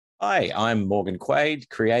Hi, I'm Morgan Quaid,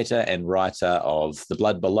 creator and writer of The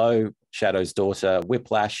Blood Below, Shadow's Daughter,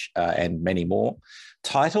 Whiplash, and many more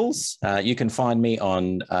titles. You can find me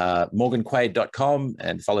on morganquaid.com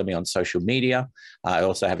and follow me on social media. I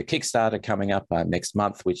also have a Kickstarter coming up next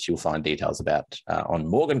month, which you'll find details about on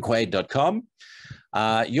morganquaid.com.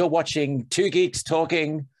 You're watching Two Geeks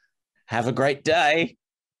Talking. Have a great day.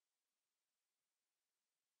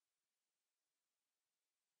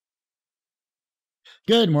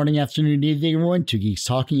 Good morning, afternoon, evening, everyone. Two Geeks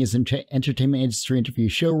Talking is an entertainment industry interview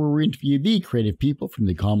show where we interview the creative people from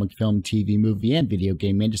the comic, film, TV, movie, and video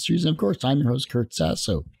game industries. And of course, I'm your host, Kurt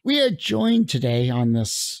Sasso. We are joined today on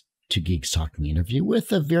this Two Geeks Talking interview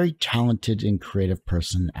with a very talented and creative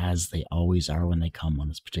person, as they always are when they come on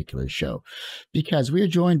this particular show, because we are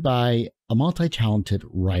joined by a multi-talented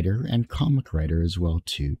writer and comic writer as well,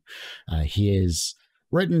 too. He has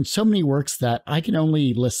written so many works that I can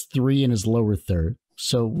only list three in his lower third.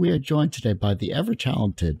 So we are joined today by the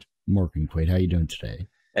ever-talented Morgan Quaid. How are you doing today?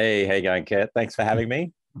 Hey, how you going, Kurt? Thanks for having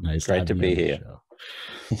me. Nice. Great to be here.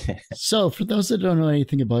 So for those that don't know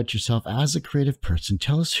anything about yourself as a creative person,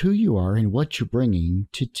 tell us who you are and what you're bringing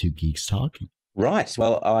to Two Geeks Talking. Right.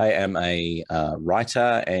 Well, I am a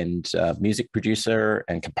writer and music producer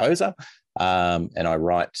and composer. And I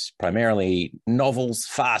write primarily novels,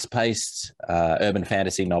 fast-paced urban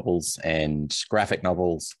fantasy novels and graphic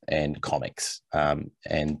novels and comics.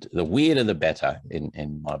 And the weirder, the better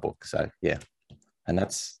in my book. So, yeah, and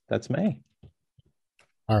that's me.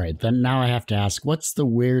 All right. Then now I have to ask, what's the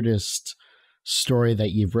weirdest story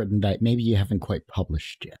that you've written that maybe you haven't quite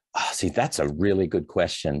published yet? Oh, see, that's a really good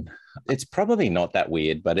question. It's probably not that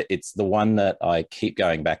weird, but it's the one that I keep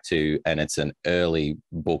going back to, and it's an early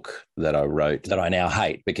book that I wrote that I now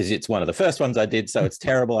hate because it's one of the first ones I did, so it's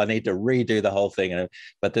terrible. I need to redo the whole thing.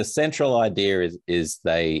 But the central idea is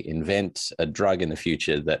they invent a drug in the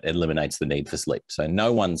future that eliminates the need for sleep. So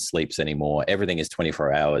no one sleeps anymore. Everything is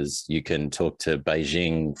 24 hours. You can talk to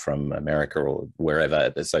Beijing from America or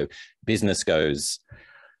wherever. So business goes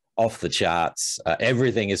off the charts.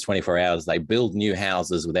 Everything is 24 hours. They build new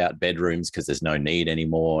houses without bedrooms because there's no need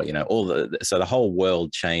anymore. You know, so the whole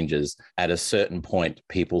world changes. At a certain point,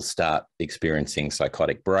 people start experiencing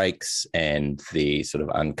psychotic breaks, and the sort of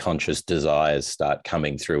unconscious desires start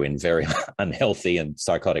coming through in very unhealthy and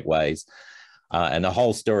psychotic ways. And the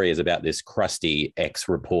whole story is about this crusty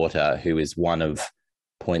ex-reporter who is one of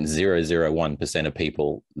 0.001% of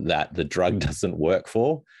people that the drug doesn't work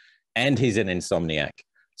for, and he's an insomniac.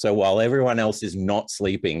 So while everyone else is not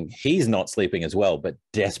sleeping, he's not sleeping as well, but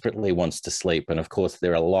desperately wants to sleep. And of course,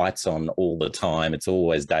 there are lights on all the time. It's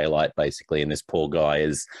always daylight, basically. And this poor guy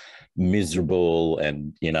is miserable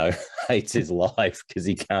and, you know, hates his life because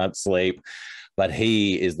he can't sleep. But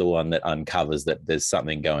he is the one that uncovers that there's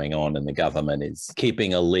something going on, and the government is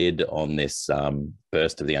keeping a lid on this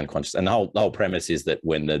burst of the unconscious. And the whole premise is that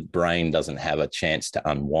when the brain doesn't have a chance to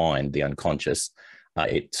unwind the unconscious,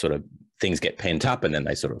 it sort of things get pent up and then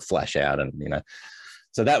they sort of flash out, and you know,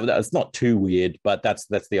 so that's not too weird, but that's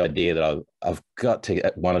the idea that I've got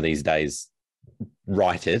to one of these days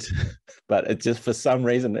write it, but it just for some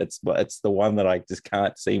reason it's the one that I just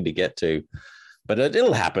can't seem to get to, but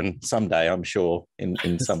it'll happen someday, I'm sure,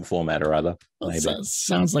 in some format or other. Maybe.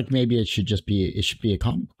 Sounds like maybe it should be a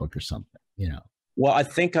comic book or something, you know. Well, I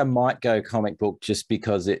think I might go comic book just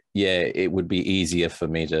because it would be easier for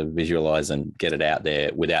me to visualize and get it out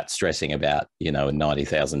there without stressing about, you know, a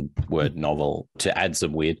 90,000 word novel. To add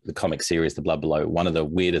some weird, the comic series, The Blood Below, one of the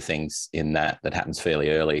weirder things in that happens fairly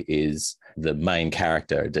early is the main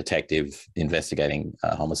character, a detective investigating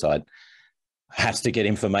a homicide, has to get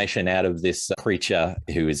information out of this creature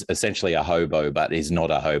who is essentially a hobo, but is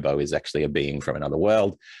not a hobo, is actually a being from another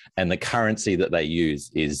world. And the currency that they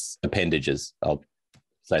use is appendages. I'll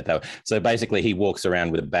say it that way. So basically he walks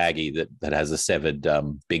around with a baggie that has a severed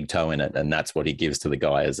big toe in it. And that's what he gives to the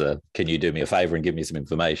guy as can you do me a favor and give me some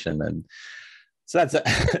information? And so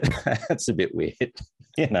that's a bit weird,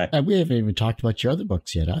 you know. And we haven't even talked about your other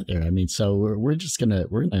books yet either. I mean, so we're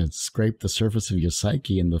gonna scrape the surface of your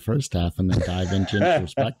psyche in the first half and then dive into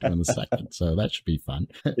introspection in the second. So that should be fun.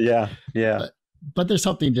 Yeah. But there's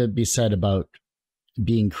something to be said about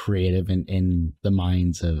being creative in the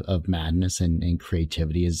minds of madness and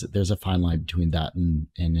creativity. Is there's a fine line between that and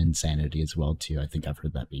insanity as well too. I think I've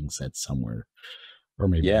heard that being said somewhere, or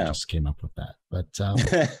maybe I just came up with that. But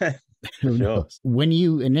who knows? When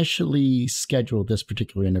you initially scheduled this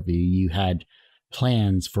particular interview, you had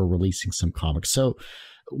plans for releasing some comics. So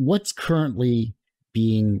what's currently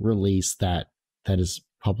being released that is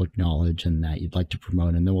public knowledge and that you'd like to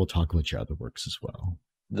promote? And then we'll talk about your other works as well.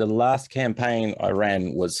 The last campaign I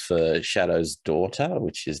ran was for Shadow's Daughter,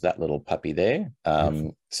 which is that little puppy there.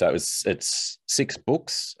 So it's 6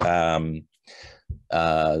 books,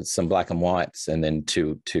 some black and whites, and then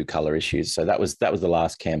two color issues. So that was the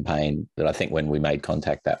last campaign that I think when we made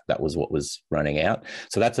contact, that was what was running out.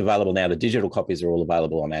 So that's available now. The digital copies are all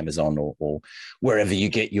available on Amazon or wherever you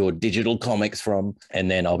get your digital comics from. And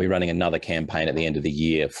then I'll be running another campaign at the end of the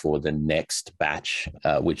year for the next batch,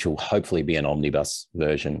 which will hopefully be an omnibus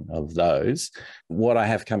version of those. What I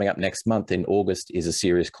have coming up next month in August is a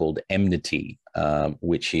series called Enmity,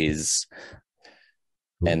 which is...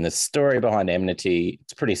 And the story behind Enmity,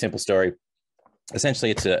 it's a pretty simple story.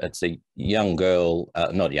 Essentially, it's a young girl,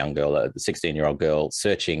 not a young girl, a 16-year-old girl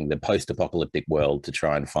searching the post-apocalyptic world to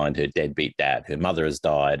try and find her deadbeat dad. Her mother has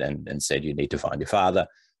died and said, you need to find your father.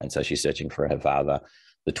 And so she's searching for her father.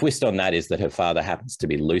 The twist on that is that her father happens to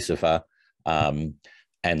be Lucifer,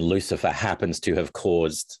 and Lucifer happens to have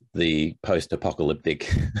caused the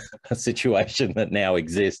post-apocalyptic situation that now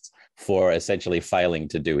exists for essentially failing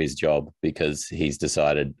to do his job because he's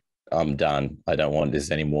decided, I'm done. I don't want this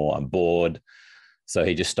anymore. I'm bored. So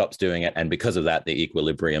he just stops doing it. And because of that, the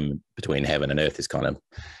equilibrium between heaven and earth is kind of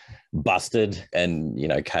busted and,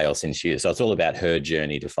 chaos ensues. So it's all about her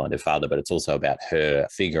journey to find her father, but it's also about her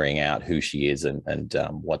figuring out who she is and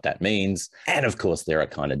what that means. And of course, there are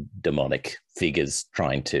kind of demonic figures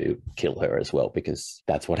trying to kill her as well, because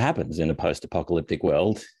that's what happens in a post-apocalyptic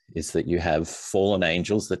world, is that you have fallen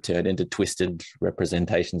angels that turn into twisted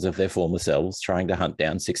representations of their former selves, trying to hunt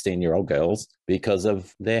down 16-year-old girls because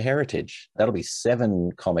of their heritage. That'll be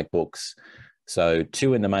 7 comic books. So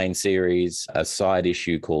 2 in the main series, a side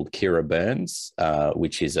issue called Kira Burns,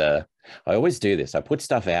 which is I always do this. I put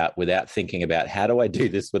stuff out without thinking about how do I do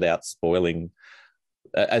this without spoiling.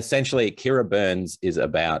 Essentially, Kira Burns is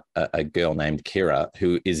about a girl named Kira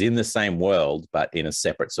who is in the same world, but in a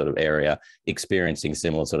separate sort of area, experiencing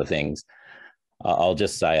similar sort of things. I'll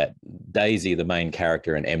just say it. Daisy, the main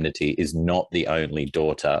character in Enmity, is not the only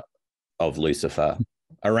daughter of Lucifer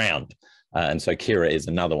around. And so Kira is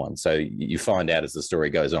another one. So you find out as the story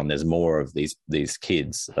goes on, there's more of these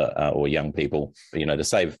kids or young people, to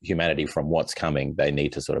save humanity from what's coming, they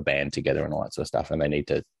need to sort of band together and all that sort of stuff. And they need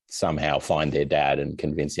to somehow find their dad and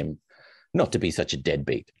convince him not to be such a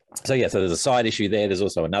deadbeat. So there's a side issue there. There's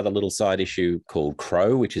also another little side issue called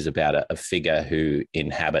Crow, which is about a figure who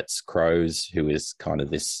inhabits crows, who is kind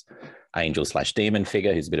of this angel/demon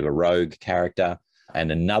figure who's a bit of a rogue character. And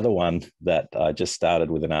another one that I just started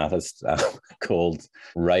with an artist called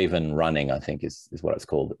Raven Running, I think is what it's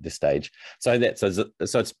called at this stage. So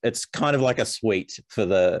it's kind of like a suite for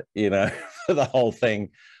the for the whole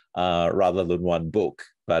thing, rather than one book.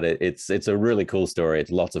 But it's a really cool story. It's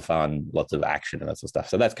lots of fun, lots of action and that sort of stuff.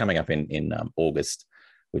 So that's coming up in August,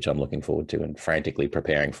 which I'm looking forward to and frantically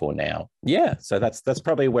preparing for now. Yeah, so that's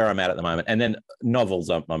probably where I'm at the moment. And then novels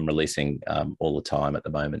I'm releasing all the time at the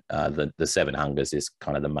moment. The Seven Hungers is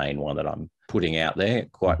kind of the main one that I'm putting out there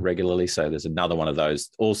quite regularly. So there's another one of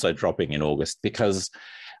those also dropping in August, because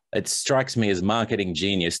it strikes me as marketing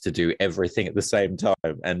genius to do everything at the same time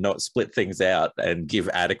and not split things out and give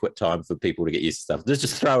adequate time for people to get used to stuff.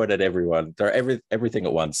 Just throw it at everyone, throw everything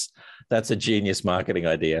at once. That's a genius marketing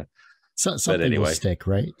idea. So, something will stick,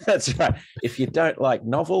 right? That's right. If you don't like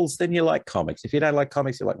novels, then you like comics. If you don't like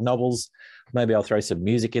comics, you like novels. Maybe I'll throw some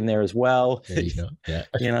music in there as well. There you go.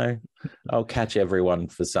 Yeah. I'll catch everyone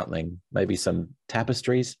for something. Maybe some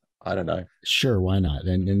tapestries. I don't know. Sure, why not?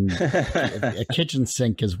 And a kitchen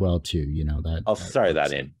sink as well too. I'll throw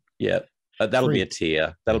that in. Yeah, that'll be a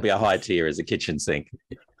tier. That'll be a high tier as a kitchen sink.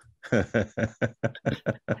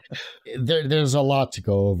 There's a lot to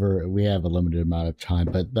go over. We have a limited amount of time,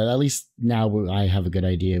 but at least now I have a good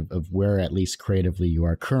idea of where at least creatively you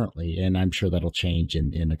are currently, and I'm sure that'll change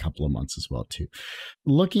in a couple of months as well too.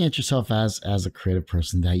 Looking at yourself as a creative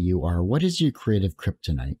person that you are, what is your creative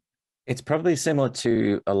kryptonite? It's probably similar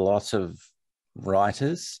to a lot of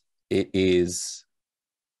writers. It is,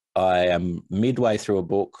 I am midway through a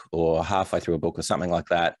book or halfway through a book or something like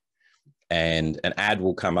that, and an ad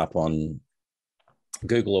will come up on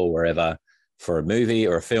Google or wherever for a movie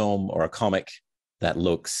or a film or a comic that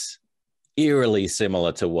looks eerily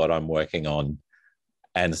similar to what I'm working on.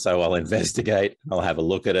 And so I'll investigate, I'll have a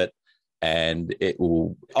look at it, and it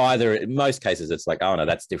will either, in most cases, it's like, oh no,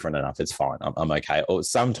 that's different enough, it's fine, I'm okay. Or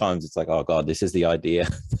sometimes it's like, oh God, this is the idea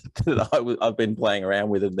that I've been playing around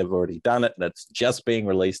with and they've already done it and it's just being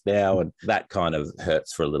released now. And that kind of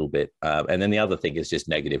hurts for a little bit. And then the other thing is just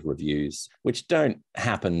negative reviews, which don't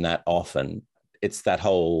happen that often. It's that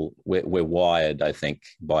whole, we're wired, I think,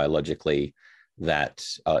 biologically, that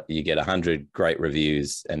you get 100 great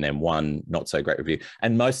reviews and then one not so great review.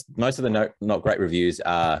 And most of the not great reviews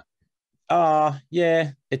are, oh,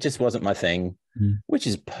 yeah, it just wasn't my thing, which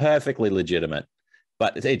is perfectly legitimate.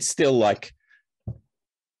 But it's still like,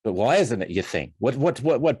 but why isn't it your thing?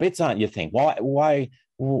 What bits aren't your thing? Why?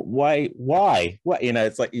 What? You know,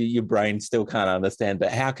 it's like your brain still can't understand.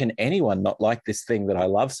 But how can anyone not like this thing that I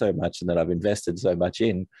love so much and that I've invested so much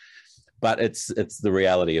in? But it's the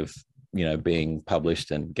reality of, you know, being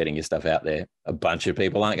published and getting your stuff out there. A bunch of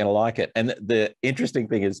people aren't going to like it. And the interesting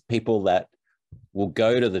thing is people that will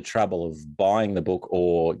go to the trouble of buying the book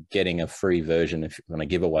or getting a free version if on a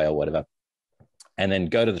giveaway or whatever, and then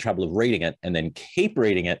go to the trouble of reading it and then keep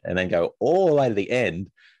reading it and then go all the way to the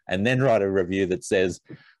end and then write a review that says,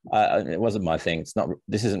 it wasn't my thing.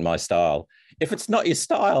 This isn't my style. If it's not your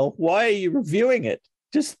style, why are you reviewing it?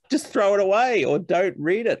 Just throw it away or don't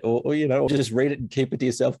read it or you know, or just read it and keep it to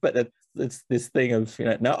yourself. But it's this thing of, you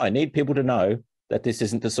know, no, I need people to know that this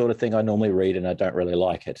isn't the sort of thing I normally read and I don't really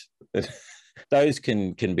like it. Those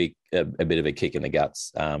can be a bit of a kick in the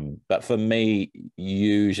guts. But for me,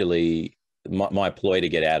 usually my ploy to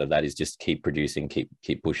get out of that is just keep producing,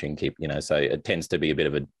 keep pushing, you know, so it tends to be a bit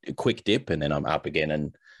of a quick dip and then I'm up again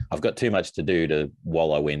and I've got too much to do to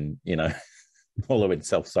wallow in, you know, wallow in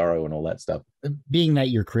self-sorrow and all that stuff. Being that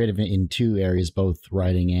you're creative in two areas, both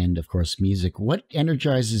writing and of course music, what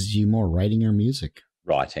energizes you more, writing or music?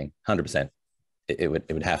 Writing, 100%. It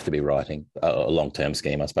would have to be writing, a long-term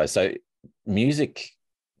scheme, I suppose. So music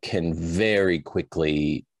can very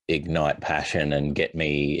quickly ignite passion and get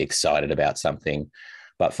me excited about something.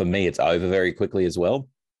 But for me, it's over very quickly as well.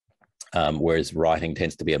 Whereas writing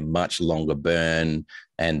tends to be a much longer burn.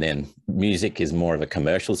 And then music is more of a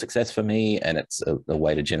commercial success for me. And it's a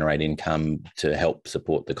way to generate income to help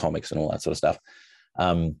support the comics and all that sort of stuff.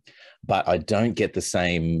 But I don't get the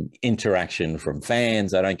same interaction from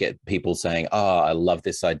fans. I don't get people saying, oh, I love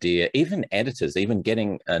this idea. Even editors, even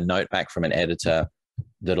getting a note back from an editor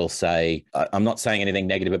that'll say, I'm not saying anything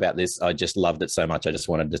negative about this. I just loved it so much. I just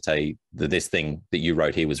wanted to say that this thing that you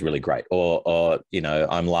wrote here was really great. Or, you know,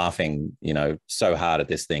 I'm laughing, you know, so hard at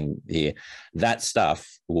this thing here. That stuff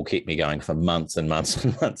will keep me going for months and months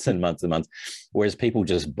and months and months and months. Whereas people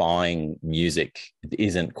just buying music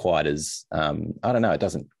isn't quite as, I don't know, it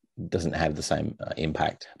doesn't have the same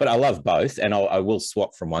impact. But I love both, and I will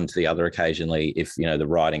swap from one to the other occasionally. If, you know, the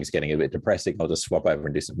writing's getting a bit depressing, I'll just swap over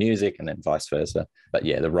and do some music, and then vice versa. But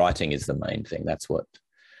yeah, the writing is the main thing. That's what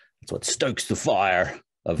stokes the fire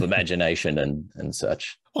of imagination and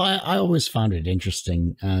such. Well, I always found it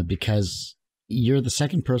interesting because you're the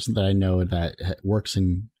second person that I know that works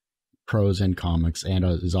in prose and comics and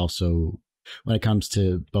is also, when it comes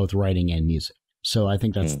to both writing and music. So I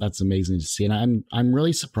think that's amazing to see. And I'm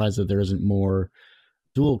really surprised that there isn't more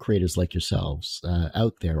dual creators like yourselves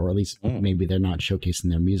out there, or at least maybe they're not showcasing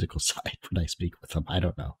their musical side when I speak with them. I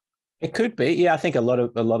don't know. It could be. Yeah, I think a lot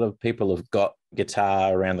of people have got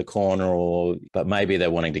guitar around the corner, but maybe they're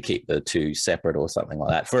wanting to keep the two separate or something like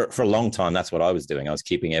that. For a long time, that's what I was doing. I was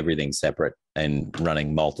keeping everything separate and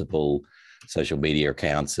running multiple social media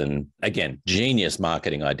accounts. And again, genius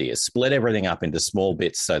marketing idea. Split everything up into small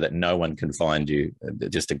bits so that no one can find you.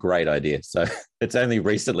 Just a great idea. So it's only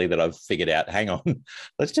recently that I've figured out, hang on,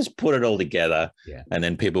 let's just put it all together and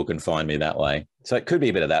then people can find me that way. So it could be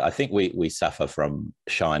a bit of that. I think we suffer from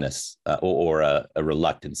shyness or a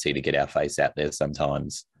reluctancy to get our face out there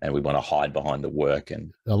sometimes. And we want to hide behind the work.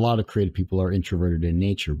 And a lot of creative people are introverted in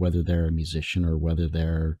nature, whether they're a musician or whether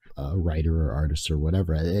they're a writer or artist or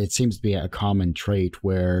whatever. It seems to be a common trait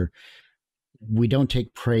where we don't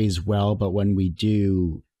take praise well, but when we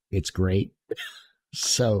do, it's great.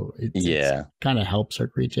 So it kind of helps our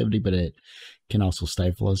creativity, but it can also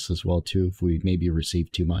stifle us as well too if we maybe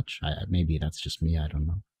receive too much. Maybe that's just me. I don't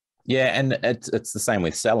know. Yeah, and it's the same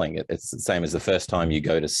with selling. It's the same as the first time you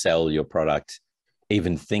go to sell your product.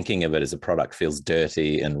 Even thinking of it as a product feels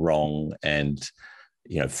dirty and wrong and,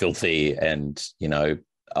 you know, filthy. And, you know,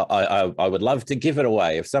 I would love to give it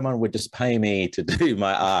away. If someone would just pay me to do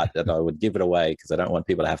my art, that I would give it away because I don't want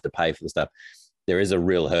people to have to pay for the stuff. There is a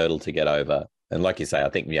real hurdle to get over. And like you say, I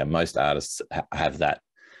think, most artists have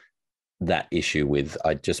that issue with,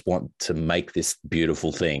 I just want to make this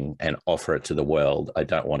beautiful thing and offer it to the world. I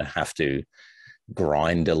don't want to have to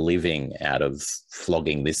grind a living out of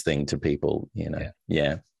flogging this thing to people, you know.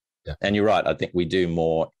 Yeah. And you're right. I think we do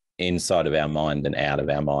more inside of our mind than out of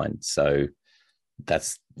our mind. So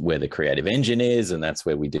that's where the creative engine is, and that's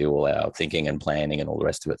where we do all our thinking and planning and all the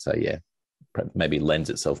rest of it. So yeah, maybe lends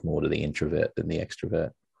itself more to the introvert than the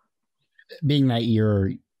extrovert. Being that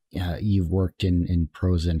you're you've worked in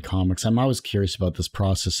Prose and Comics. I'm always curious about this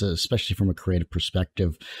process, especially from a creative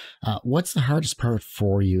perspective. What's the hardest part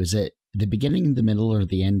for you? Is it the beginning, the middle, or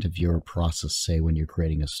the end of your process, say, when you're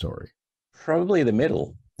creating a story? Probably the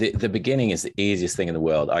middle. The beginning is the easiest thing in the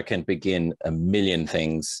world. I can begin a million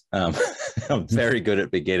things. I'm very good at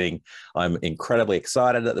beginning. I'm incredibly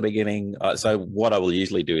excited at the beginning. So what I will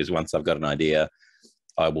usually do is once I've got an idea,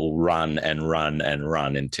 I will run and run and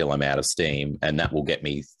run until I'm out of steam. And that will get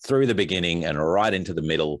me through the beginning and right into the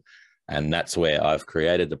middle. And that's where I've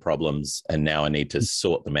created the problems. And now I need to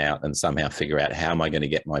sort them out and somehow figure out how am I going to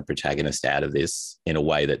get my protagonist out of this in a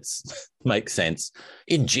way that makes sense,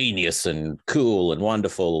 ingenious and cool and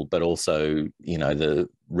wonderful, but also, you know, the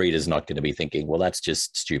reader's not going to be thinking, well, that's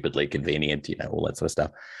just stupidly convenient, you know, all that sort of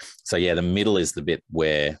stuff. So yeah, the middle is the bit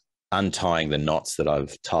where untying the knots that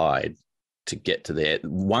I've tied to get to there.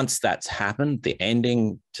 Once that's happened, the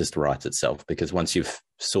ending just writes itself, because once you've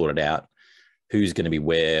sorted out who's going to be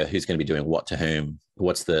where, who's going to be doing what to whom,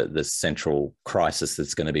 what's the central crisis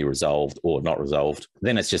that's going to be resolved or not resolved,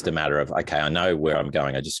 then it's just a matter of, okay, I know where I'm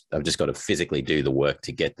going. I've just got to physically do the work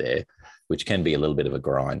to get there, which can be a little bit of a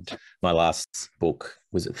grind. My last book,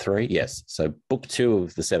 was it 3? Yes. So book 2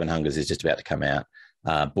 of The Seven Hungers is just about to come out.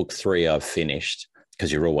 Book 3 I've finished,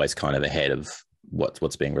 because you're always kind of ahead of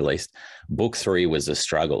what's being released. Book 3 was a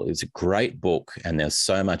struggle. It was a great book and there's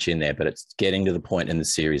so much in there, but it's getting to the point in the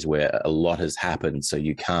series where a lot has happened. So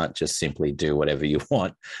you can't just simply do whatever you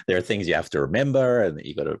want. There are things you have to remember and that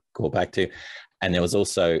you got to call back to. And there was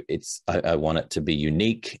also, I want it to be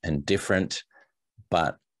unique and different,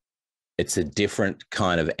 but it's a different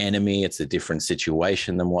kind of enemy. It's a different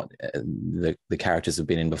situation than what the characters have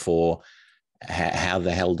been in before. How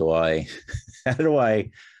the hell do I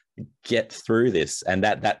get through this? And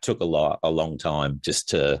that took a long time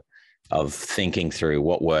just of thinking through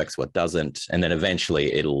what works, what doesn't. And then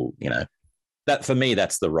eventually it'll, you know, that for me,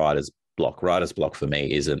 that's the writer's block. Writer's block for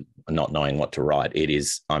me isn't not knowing what to write. It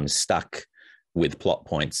is, I'm stuck with plot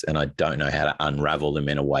points and I don't know how to unravel them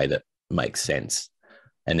in a way that makes sense.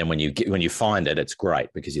 And then when you find it, it's great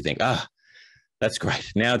because you think, that's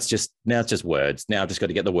great. Now it's just words. Now I've just got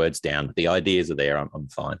to get the words down. The ideas are there. I'm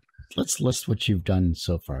fine. Let's list what you've done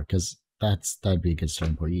so far, because that'd be a good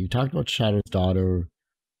starting point. You talked about Shadow's Daughter,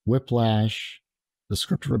 Whiplash, The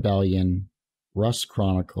Script Rebellion, Rust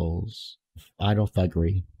Chronicles, Idle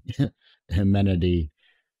Thuggery, Amenity,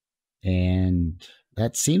 and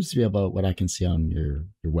that seems to be about what I can see on your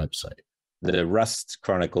website. The Rust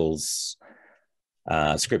Chronicles,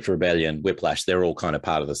 Script Rebellion, Whiplash, they're all kind of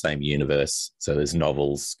part of the same universe. So there's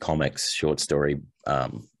novels, comics, short story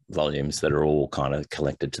volumes that are all kind of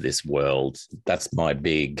collected to this world. That's my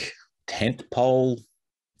big tentpole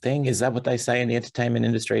thing. Is that what they say in the entertainment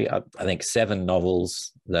industry? I think 7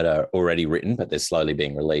 novels that are already written, but they're slowly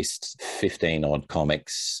being released, 15 odd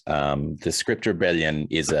comics. The Script Rebellion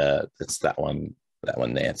it's that one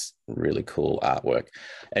there. It's really cool artwork.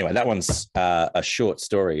 Anyway, that one's a short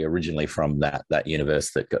story originally from that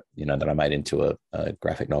universe that got, you know, that I made into a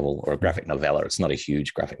graphic novel or a graphic novella. It's not a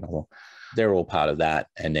huge graphic novel. They're all part of that.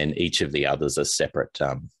 And then each of the others are separate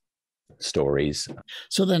stories.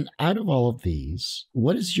 So then out of all of these,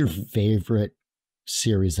 what is your favorite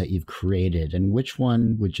series that you've created and which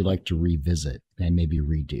one would you like to revisit and maybe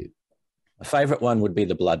redo? A favorite one would be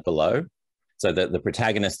The Blood Below. So the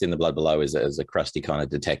protagonist in The Blood Below is a crusty kind of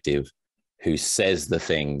detective who says the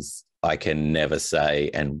things I can never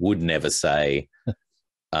say and would never say.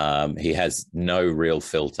 He has no real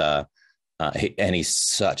filter. And he's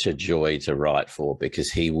such a joy to write for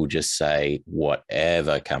because he will just say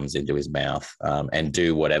whatever comes into his mouth and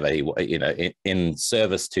do whatever in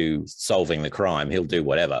service to solving the crime, he'll do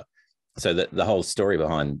whatever. So the whole story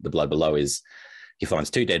behind The Blood Below is he finds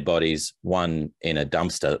 2 dead bodies, one in a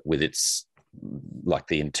dumpster with its, like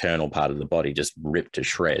the internal part of the body just ripped to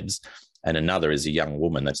shreds. And another is a young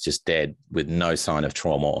woman that's just dead with no sign of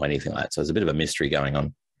trauma or anything like that. So there's a bit of a mystery going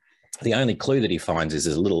on. The only clue that he finds is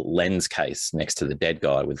his little lens case next to the dead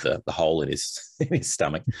guy with the hole in his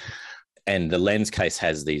stomach. And the lens case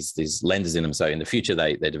has these lenses in them. So in the future,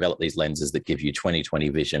 they develop these lenses that give you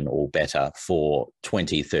 20/20 vision or better for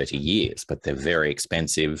 20, 30 years, but they're very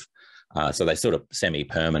expensive. So they're sort of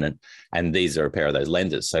semi-permanent. And these are a pair of those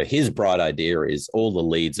lenses. So his bright idea is all the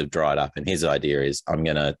leads have dried up. And his idea is I'm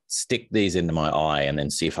going to stick these into my eye and then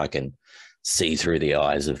see if I can see through the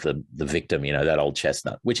eyes of the victim, you know, that old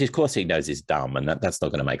chestnut, which of course he knows is dumb and that's not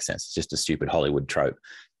going to make sense. It's just a stupid Hollywood trope,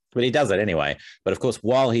 but he does it anyway. But of course,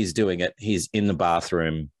 while he's doing it, he's in the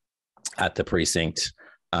bathroom at the precinct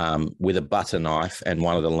with a butter knife and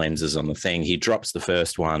one of the lenses on the thing. He drops the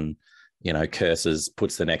first one, you know, curses,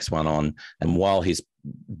 puts the next one on. And while he's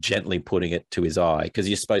gently putting it to his eye, because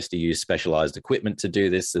you're supposed to use specialized equipment to do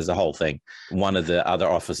this. There's a whole thing. One of the other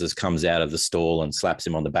officers comes out of the stall and slaps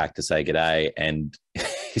him on the back to say g'day, and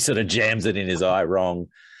he sort of jams it in his eye wrong.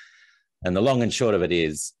 And the long and short of it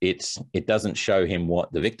is, it doesn't show him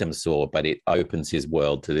what the victim saw, but it opens his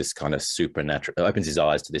world to this kind of supernatural, it opens his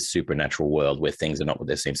eyes to this supernatural world where things are not what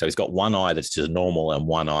they seem. So he's got one eye that's just normal and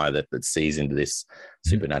one eye that sees into this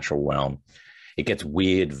supernatural realm. It gets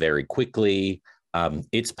weird very quickly.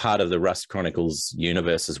 It's part of the Rust Chronicles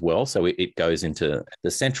universe as well. So it goes into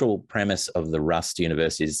the central premise of the Rust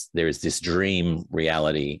universe is there is this dream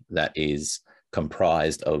reality that is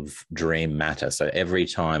comprised of dream matter. So every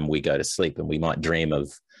time we go to sleep, and we might dream of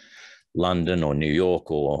London or New York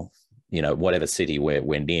or, you know, whatever city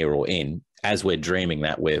we're near or in, as we're dreaming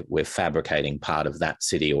that, we're fabricating part of that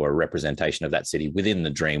city or a representation of that city within the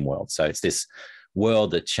dream world. So it's this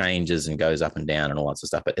world that changes and goes up and down and all that sort of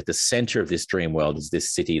stuff. But at the center of this dream world is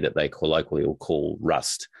this city that they colloquially will call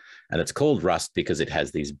Rust. And it's called Rust because it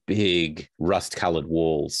has these big rust-colored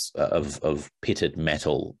walls of pitted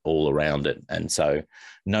metal all around it. And so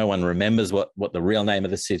no one remembers what the real name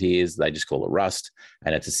of the city is. They just call it Rust.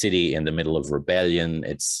 And it's a city in the middle of rebellion.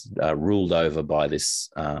 It's ruled over by this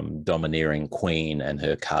domineering queen and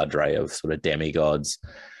her cadre of sort of demigods.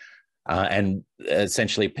 And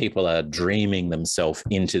essentially people are dreaming themselves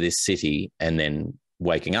into this city and then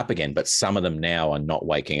waking up again. But some of them now are not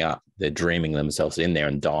waking up. They're dreaming themselves in there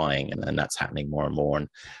and dying. And that's happening more and more. And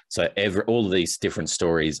so all of these different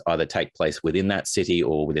stories either take place within that city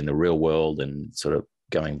or within the real world and sort of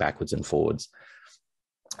going backwards and forwards.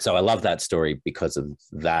 So I love that story because of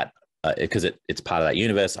that, because it's part of that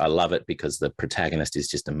universe. I love it because the protagonist is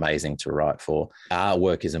just amazing to write for. Our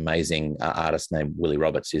work is amazing. Our artist named Willie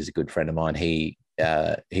Roberts is a good friend of mine. He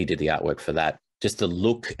did the artwork for that. Just the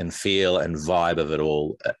look and feel and vibe of it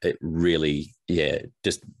all, it really,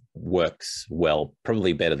 just works well,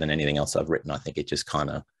 probably better than anything else I've written. I think it just kind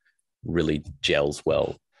of really gels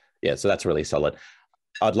well. Yeah, so that's really solid.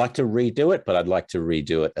 I'd like to redo it, but I'd like to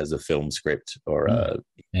redo it as a film script or a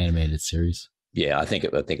animated series. Yeah, I think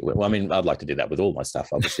it would. Well, I mean, I'd like to do that with all my stuff,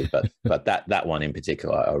 obviously, but that one in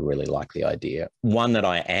particular, I really like the idea. One that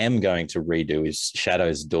I am going to redo is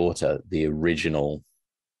Shadow's Daughter, the original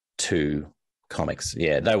 2 comics.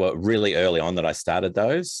 Yeah, they were really early on that I started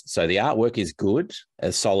those. So the artwork is good,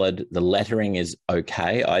 solid. The lettering is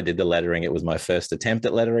okay. I did the lettering. It was my first attempt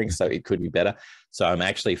at lettering, so it could be better. So I'm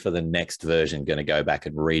actually, for the next version, going to go back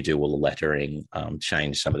and redo all the lettering,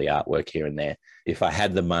 change some of the artwork here and there. If I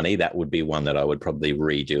had the money, that would be one that I would probably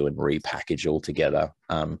redo and repackage altogether.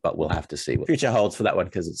 But we'll have to see what the future holds for that one,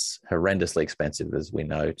 because it's horrendously expensive, as we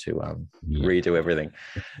know, to redo everything.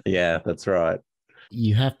 Yeah, that's right.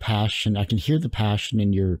 You have passion. I can hear the passion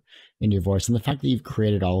in your voice, and the fact that you've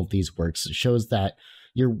created all of these works shows that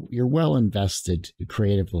you're well invested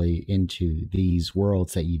creatively into these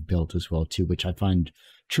worlds that you've built as well too, which I find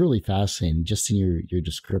truly fascinating. Just in your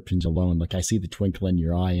descriptions alone, like I see the twinkle in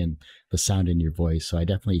your eye and the sound in your voice, so I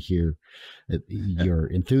definitely hear your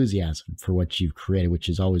enthusiasm for what you've created, which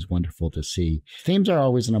is always wonderful to see. Themes are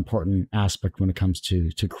always an important aspect when it comes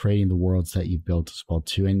to creating the worlds that you've built as well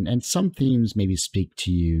too, and some themes maybe speak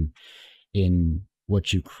to you in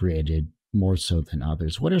what you created more so than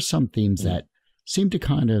others. What are some themes that seem to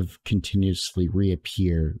kind of continuously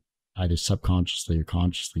reappear either subconsciously or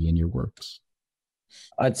consciously in your works?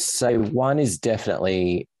 I'd say one is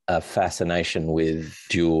definitely a fascination with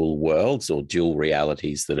dual worlds or dual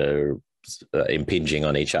realities that are impinging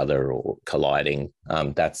on each other or colliding.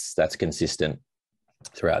 That's consistent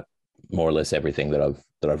throughout more or less everything that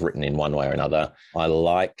I've written in one way or another. I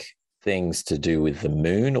like things to do with the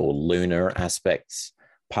moon or lunar aspects,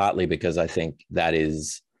 partly because I think that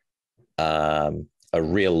is a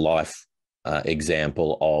real life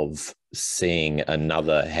example of seeing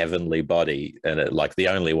another heavenly body, and like the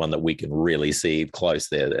only one that we can really see close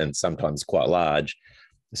there, and sometimes quite large.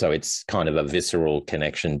 So it's kind of a visceral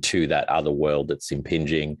connection to that other world that's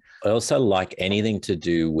impinging. I also like anything to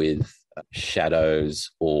do with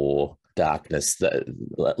shadows or darkness,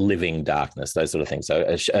 living darkness, those sort of things. So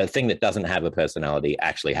a thing that doesn't have a personality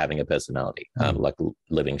actually having a personality, like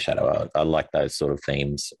living shadow. I like those sort of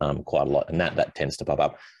themes quite a lot, and that tends to pop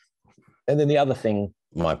up. And then the other thing,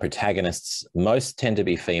 my protagonists, most tend to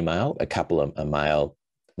be female, a couple are male.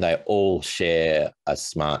 They all share a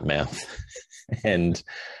smart mouth. And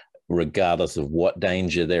regardless of what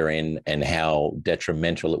danger they're in and how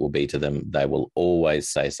detrimental it will be to them, they will always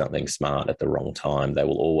say something smart at the wrong time. They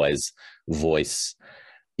will always voice,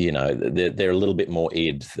 they're a little bit more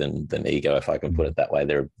id than ego, if I can put it that way.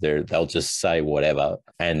 They'll just say whatever.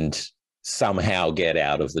 And somehow get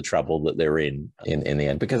out of the trouble that they're in the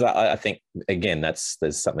end. Because I think, again, there's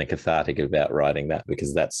something cathartic about writing that,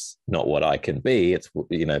 because that's not what I can be. It's,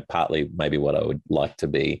 partly maybe what I would like to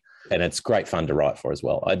be. And it's great fun to write for as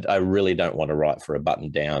well. I really don't want to write for a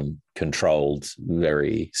button down, controlled,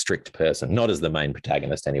 very strict person, not as the main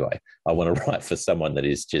protagonist anyway. I want to write for someone that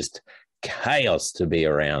is just chaos to be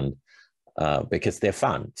around. Because they're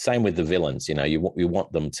fun. Same with the villains, you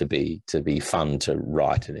want them to be fun to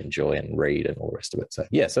write and enjoy and read and all the rest of it. So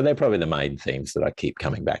yeah, so they're probably the main themes that I keep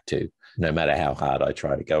coming back to, no matter how hard I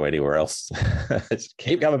try to go anywhere else. Just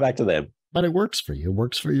keep coming back to them. But it works for you. It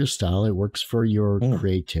works for your style. It works for your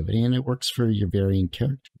creativity, and it works for your varying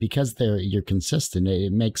character. Because you're consistent,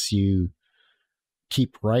 it makes you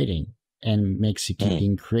keep writing and makes you keep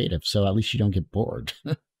being creative. So at least you don't get bored.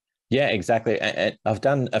 Yeah, exactly. And I've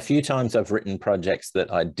done a few times, I've written projects that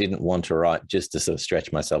I didn't want to write just to sort of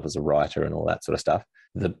stretch myself as a writer and all that sort of stuff.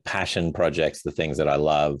 The passion projects, the things that I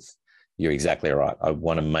love, you're exactly right. I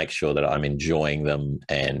want to make sure that I'm enjoying them.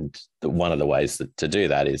 And one of the ways to do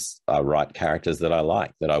that is I write characters that I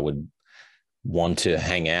like, that I would want to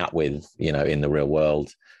hang out with, in the real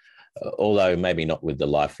world. Although maybe not with the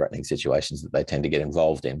life-threatening situations that they tend to get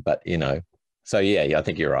involved in, but, So yeah, I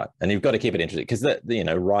think you're right. And you've got to keep it interesting, because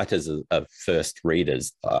writers are first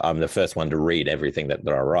readers. I'm the first one to read everything that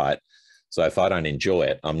I write. So if I don't enjoy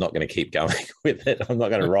it, I'm not going to keep going with it. I'm not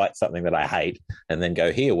going to write something that I hate and then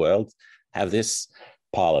go, here, world, have this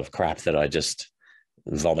pile of crap that I just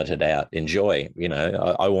vomited out. Enjoy,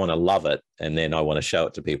 I want to love it. And then I want to show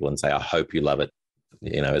it to people and say, I hope you love it,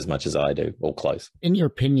 as much as I do, or close. In your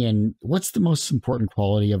opinion, what's the most important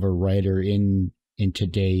quality of a writer in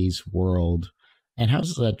today's world, and how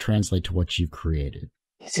does that translate to what you've created?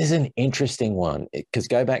 This is an interesting one, because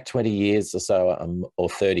go back 20 years or so, or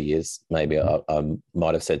 30 years, maybe I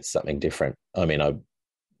might have said something different. I mean, I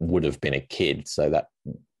would have been a kid, so that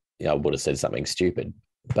I would have said something stupid.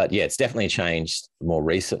 But yeah, it's definitely changed more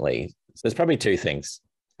recently. So there's probably two things.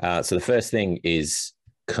 So the first thing is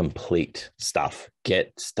complete stuff,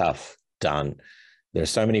 get stuff done. There are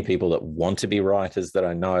so many people that want to be writers that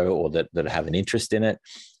I know, or that have an interest in it,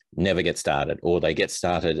 never get started, or they get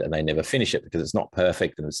started and they never finish it because it's not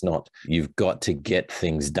perfect, and it's not. You've got to get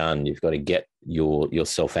things done. You've got to get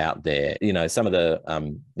yourself out there. Some of the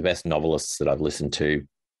best novelists that I've listened to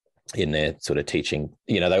in their sort of teaching,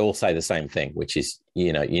 they all say the same thing, which is,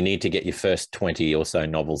 you need to get your first 20 or so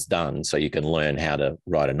novels done so you can learn how to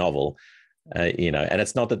write a novel. And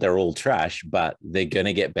it's not that they're all trash, but they're going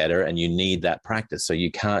to get better, and you need that practice. So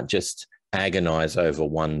you can't just agonize over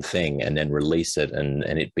one thing and then release it and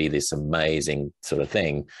it be this amazing sort of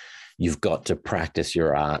thing. You've got to practice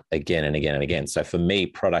your art again and again and again. So for me,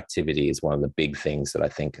 productivity is one of the big things that I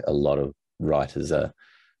think a lot of writers are,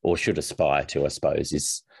 or should aspire to, I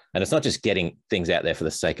suppose, and it's not just getting things out there for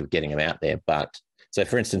the sake of getting them out there, but so,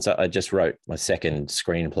 for instance, I just wrote my second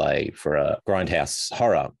screenplay for a grindhouse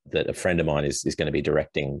horror that a friend of mine is going to be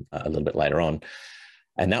directing a little bit later on.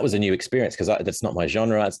 And that was a new experience, because that's not my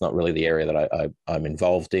genre. It's not really the area that I'm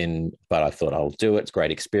involved in, but I thought I'll do it. It's a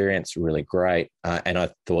great experience, really great. And I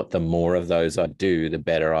thought the more of those I do, the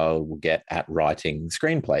better I will get at writing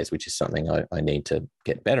screenplays, which is something I need to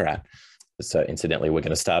get better at. So incidentally, we're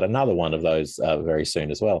going to start another one of those very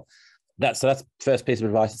soon as well. That's first piece of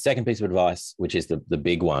advice. The second piece of advice, which is the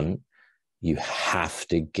big one, you have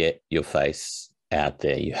to get your face out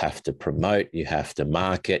there. You have to promote, you have to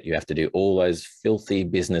market, you have to do all those filthy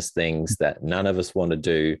business things that none of us want to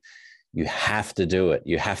do. You have to do it.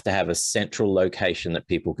 You have to have a central location that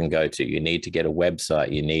people can go to. You need to get a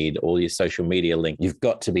website. You need all your social media links. You've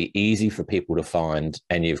got to be easy for people to find,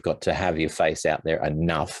 and you've got to have your face out there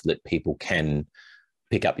enough that people can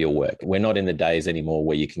pick up your work. We're not in the days anymore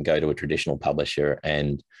where you can go to a traditional publisher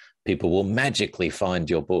and people will magically find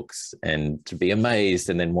your books and to be amazed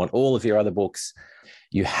and then want all of your other books.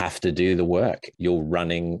 You have to do the work. You're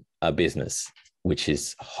running a business, which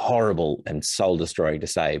is horrible and soul destroying to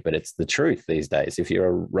say, but it's the truth these days. If you're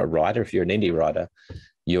a writer, if you're an indie writer,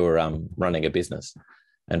 you're running a business.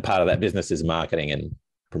 And part of that business is marketing and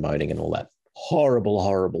promoting and all that horrible,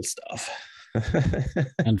 horrible stuff.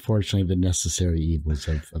 Unfortunately, the necessary evils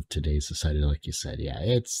of today's society, like you said, yeah,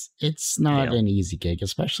 it's not an easy gig,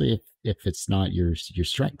 especially if it's not your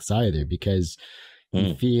strengths either, because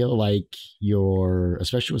you feel like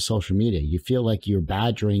especially with social media, you feel like you're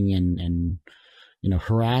badgering and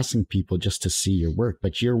harassing people just to see your work,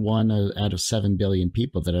 but you're one out of 7 billion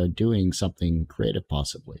people that are doing something creative,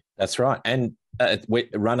 possibly. That's right. And we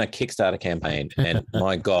run a Kickstarter campaign, and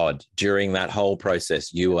my God, during that whole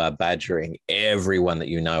process, you are badgering everyone that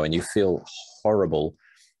you know, and you feel horrible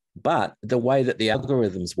But the way that the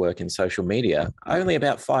algorithms work in social media, only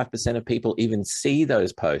about 5% of people even see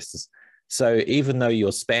those posts. So even though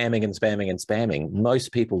you're spamming and spamming and spamming,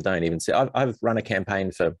 most people don't even see. I've run a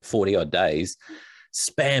campaign for 40 odd days,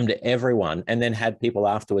 spammed everyone, and then had people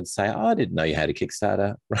afterwards say, "Oh, I didn't know you had a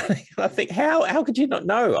Kickstarter." Right? I think, how could you not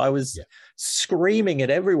know? I was screaming at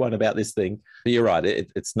everyone about this thing. But you're right.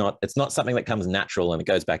 It's not something that comes natural, and it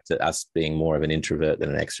goes back to us being more of an introvert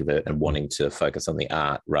than an extrovert and wanting to focus on the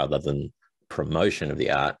art rather than promotion of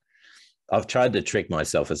the art. I've tried to trick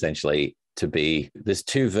myself essentially to be, there's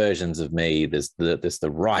two versions of me. There's the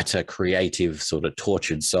writer, creative, sort of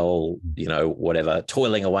tortured soul, whatever,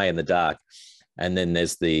 toiling away in the dark. And then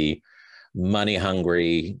there's the money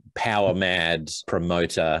hungry, power mad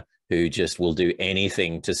promoter who just will do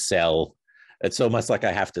anything to sell. It's almost like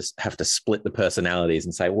I have to split the personalities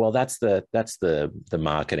and say, well, that's the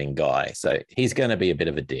marketing guy. So he's going to be a bit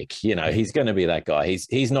of a dick. He's going to be that guy.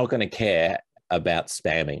 He's not going to care about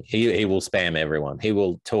spamming. He will spam everyone. He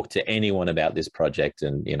will talk to anyone about this project,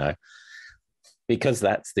 and because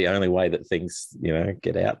that's the only way that things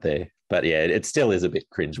get out there. But yeah, it still is a bit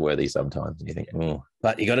cringeworthy sometimes. And you think,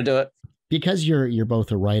 but you got to do it. Because you're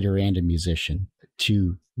both a writer and a musician,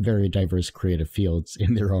 two very diverse creative fields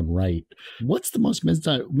in their own right. What's the most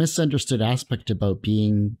misunderstood aspect about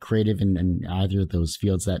being creative in either of those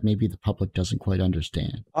fields that maybe the public doesn't quite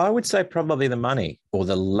understand? I would say probably the money, or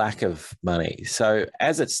the lack of money. So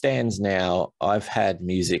as it stands now, I've had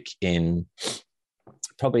music in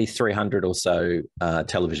probably 300 or so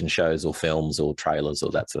television shows or films or trailers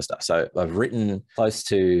or that sort of stuff. So I've written close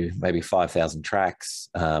to maybe 5,000 tracks.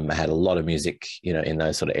 I had a lot of music, in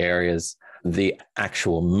those sort of areas. The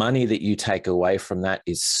actual money that you take away from that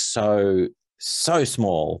is so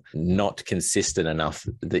small, not consistent enough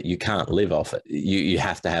that you can't live off it. You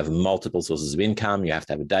have to have multiple sources of income. You have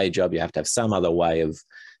to have a day job. You have to have some other way of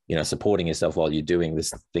supporting yourself while you're doing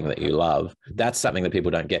this thing that you love. That's something that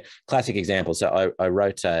people don't get. Classic example. So I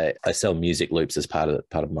wrote, I sell music loops as part of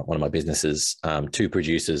one of my businesses to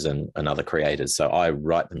producers and other creators. So I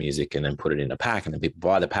write the music and then put it in a pack, and then people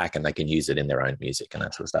buy the pack and they can use it in their own music and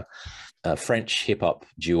that sort of stuff. A French hip hop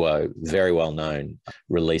duo, very well known,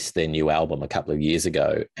 released their new album a couple of years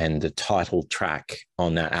ago. And the title track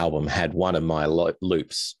on that album had one of my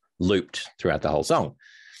loops looped throughout the whole song.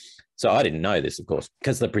 So I didn't know this, of course,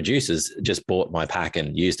 because the producers just bought my pack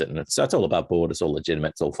and used it. And so it's all above board. It's all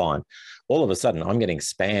legitimate. It's all fine. All of a sudden, I'm getting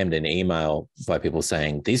spammed in email by people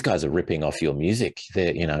saying, these guys are ripping off your music.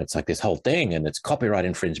 It's like this whole thing, and it's copyright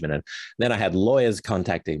infringement. And then I had lawyers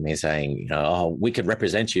contacting me saying, we could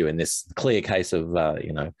represent you in this clear case of,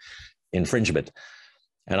 infringement.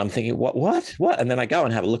 And I'm thinking, what? And then I go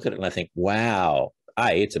and have a look at it and I think, wow,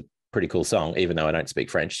 it's a pretty cool song, even though I don't speak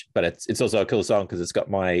French, but it's also a cool song because it's got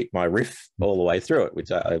my riff all the way through it,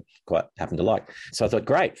 which I quite happen to like. So I thought,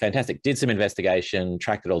 great, fantastic. Did some investigation,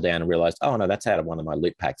 tracked it all down and realized, oh no, that's out of one of my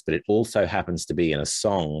loop packs, but it also happens to be in a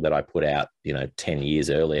song that I put out, 10 years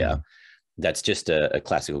earlier. That's just a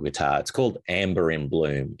classical guitar. It's called Amber in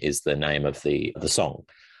Bloom is the name of the song.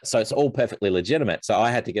 So it's all perfectly legitimate. So I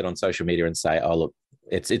had to get on social media and say, oh, look,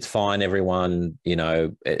 it's fine, everyone,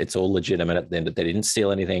 it's all legitimate. They didn't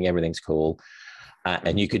steal anything. Everything's cool.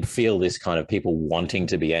 And you could feel this kind of people wanting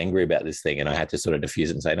to be angry about this thing. And I had to sort of diffuse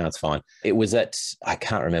it and say, no, it's fine. It was at, I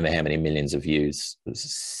can't remember how many millions of views.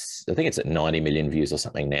 I think it's at 90 million views or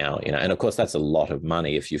something now, and of course that's a lot of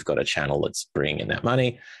money if you've got a channel that's bringing in that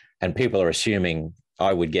money, and people are assuming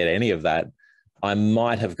I would get any of that. I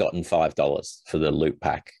might have gotten $5 for the loop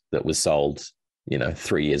pack that was sold,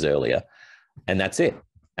 3 years earlier. And that's it.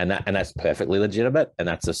 And that's perfectly legitimate. And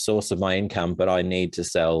that's a source of my income. But I need to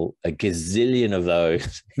sell a gazillion of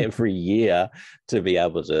those every year to be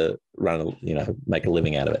able to make a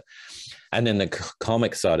living out of it. And then the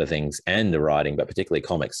comic side of things and the writing, but particularly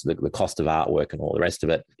comics, the cost of artwork and all the rest of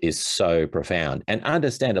it is so profound, and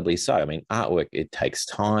understandably so. I mean, artwork, it takes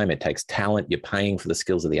time, it takes talent. You're paying for the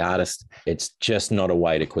skills of the artist. It's just not a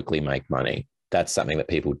way to quickly make money. That's something that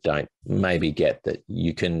people don't maybe get, that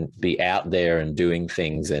you can be out there and doing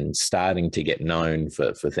things and starting to get known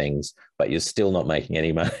for things, but you're still not making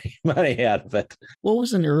any money out of it. What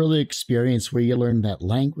was an early experience where you learned that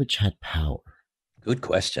language had power? Good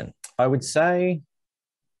question. I would say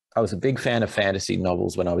I was a big fan of fantasy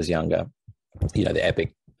novels when I was younger, the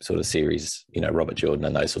epic sort of series, Robert Jordan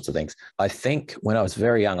and those sorts of things. I think when I was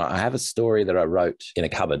very young, I have a story that I wrote in a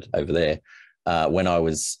cupboard over there when I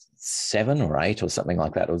was 7 or 8 or something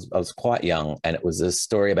like that. I was quite young, and it was a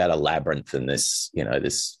story about a labyrinth and this,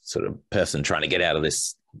 this sort of person trying to get out of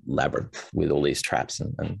this labyrinth with all these traps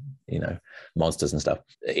and monsters and stuff.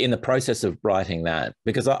 In the process of writing that,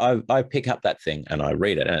 because I pick up that thing and I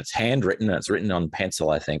read it, and it's handwritten and it's written on pencil,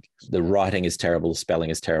 I think. The writing is terrible, spelling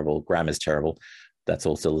is terrible, grammar is terrible. That's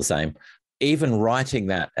all still the same. Even writing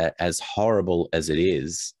that, as horrible as it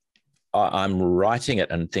is, I'm writing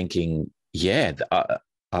it and thinking, yeah,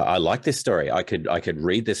 I like this story. I could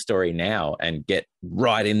read this story now and get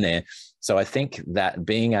right in there. So I think that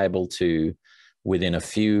being able to, within a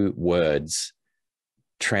few words,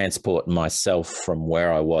 transport myself from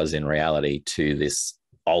where I was in reality to this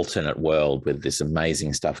alternate world with this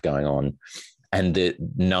amazing stuff going on, and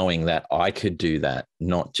knowing that I could do that,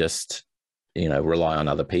 not just, rely on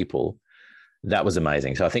other people. That was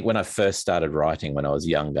amazing. So I think when I first started writing when I was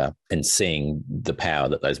younger and seeing the power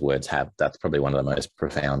that those words have, that's probably one of the most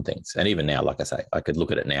profound things. And even now, like I say, I could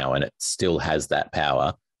look at it now and it still has that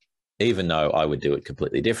power, even though I would do it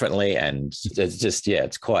completely differently. And it's just,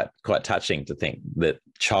 it's quite touching to think that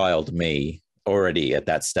child me already at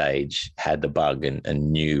that stage had the bug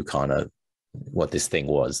and knew kind of what this thing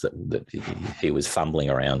was that he was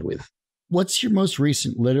fumbling around with. What's your most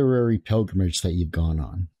recent literary pilgrimage that you've gone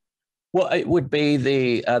on? Well, it would be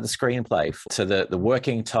the screenplay. So the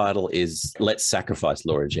working title is Let's Sacrifice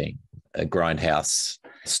Laura Jean, a grindhouse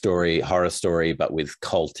story, horror story, but with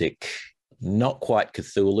cultic, not quite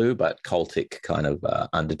Cthulhu, but cultic kind of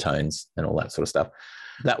undertones and all that sort of stuff.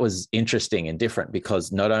 That was interesting and different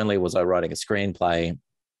because not only was I writing a screenplay,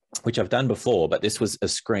 which I've done before, but this was a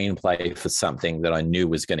screenplay for something that I knew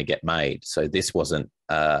was going to get made. So this wasn't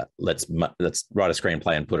let's write a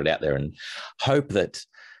screenplay and put it out there and hope that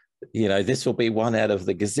this will be one out of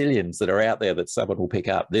the gazillions that are out there that someone will pick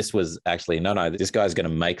up. This was actually, no, this guy's going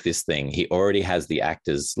to make this thing. He already has the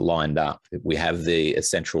actors lined up. We have the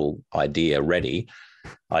essential idea ready.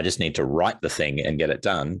 I just need to write the thing and get it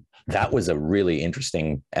done. That was a really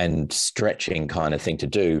interesting and stretching kind of thing to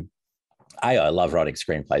do. I love writing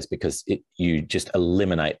screenplays because you just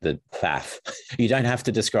eliminate the faff. You don't have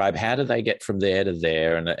to describe how do they get from there to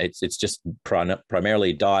there, and it's just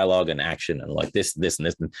primarily dialogue and action and like this and this.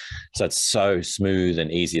 And so it's so smooth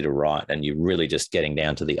and easy to write, and you're really just getting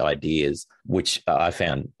down to the ideas, which I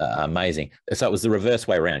found amazing. So it was the reverse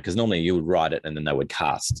way around, because normally you would write it and then they would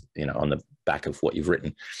cast, on the back of what you've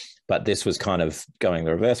written. But this was kind of going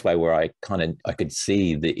the reverse way, where I could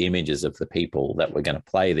see the images of the people that were going to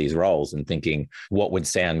play these roles and thinking, what would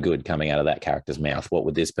sound good coming out of that character's mouth? What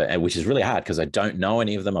would this be? Which is really hard because I don't know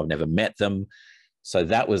any of them. I've never met them. So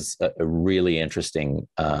that was a really interesting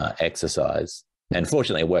exercise. And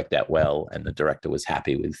fortunately, it worked out well, and the director was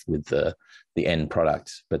happy with the end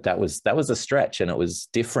product. But that was a stretch, and it was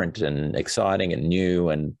different and exciting and new,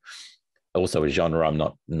 and also a genre I'm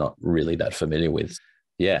not really that familiar with.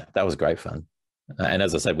 Yeah, that was great fun. And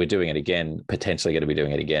as I said, we're doing it again, potentially going to be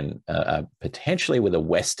doing it again, potentially with a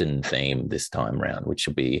Western theme this time around, which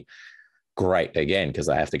will be great again, because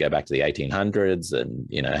I have to go back to the 1800s and,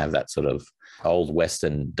 have that sort of old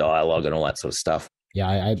Western dialogue and all that sort of stuff. Yeah,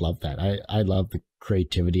 I love that. I love the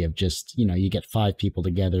creativity of just, you get 5 people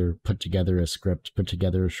together, put together a script, put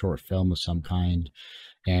together a short film of some kind,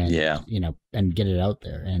 and, and get it out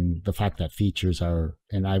there. And the fact that features are,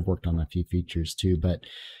 and I've worked on a few features too, but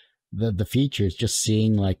the features, just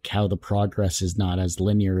seeing like how the progress is not as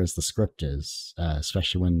linear as the script is,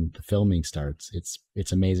 especially when the filming starts,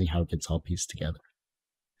 it's amazing how it gets all pieced together.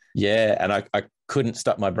 Yeah, and I couldn't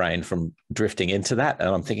stop my brain from drifting into that, and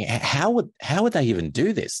I'm thinking, how would they even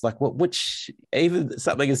do this? Like, even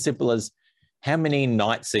something as simple as, how many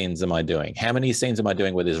night scenes am I doing? How many scenes am I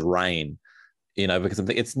doing where there's rain? Because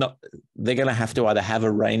it's not, they're going to have to either have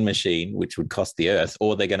a rain machine, which would cost the earth,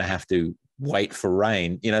 or they're going to have to wait for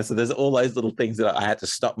rain. So there's all those little things that I had to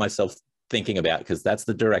stop myself thinking about, because that's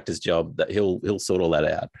the director's job, that he'll sort all that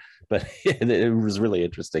out. But it was really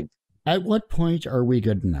interesting. At what point are we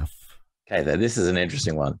good enough? Okay, this is an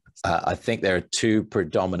interesting one. I think there are 2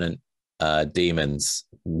 predominant demons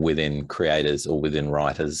within creators or within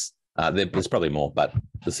writers. There's probably more, but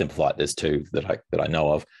to simplify it, there's 2 that I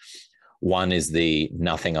know of. One is the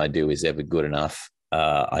nothing I do is ever good enough.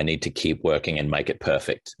 I need to keep working and make it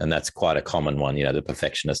perfect. And that's quite a common one, the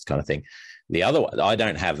perfectionist kind of thing. The other one, I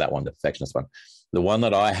don't have that one, the perfectionist one. The one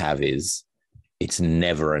that I have is, it's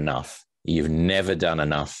never enough. You've never done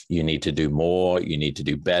enough. You need to do more. You need to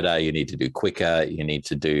do better. You need to do quicker. You need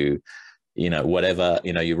to do, whatever.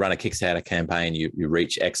 You run a Kickstarter campaign, you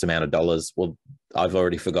reach X amount of dollars. Well, I've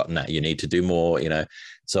already forgotten that. You need to do more,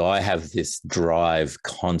 So I have this drive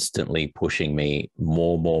constantly pushing me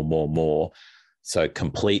more. So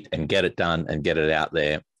complete and get it done and get it out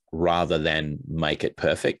there, rather than make it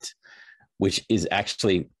perfect. which is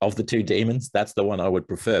actually, of the two demons, that's the one I would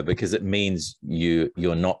prefer, because it means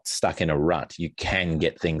you're not stuck in a rut. You can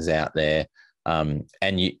get things out there, and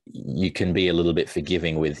you can be a little bit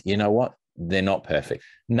forgiving with, you know what, they're not perfect.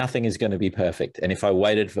 Nothing is going to be perfect. And if I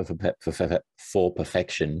waited for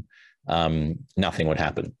perfection, nothing would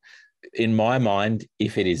happen. In my mind,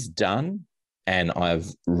 if it is done and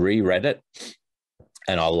I've reread it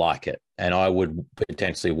and I like it, and I would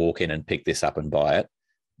potentially walk in and pick this up and buy it,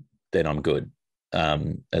 then I'm good.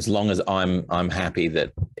 As long as I'm happy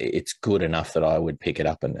that it's good enough that I would pick it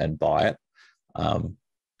up and buy it,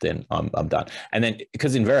 then I'm done. And then,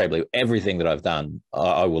 because invariably everything that I've done,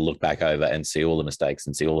 I will look back over and see all the mistakes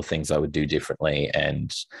and see all the things I would do differently. And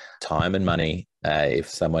time and money, if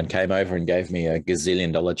someone came over and gave me a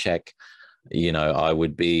gazillion-dollar check, you know, I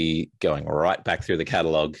would be going right back through the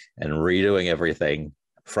catalog and redoing everything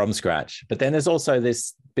from scratch. But then there's also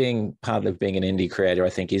this, being part of being an indie creator, I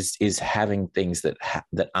think, is having things that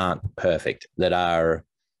aren't perfect, that are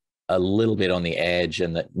a little bit on the edge,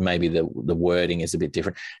 and that maybe the wording is a bit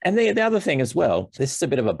different. And the other thing as well, this is a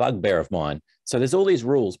bit of a bugbear of mine. So there's all these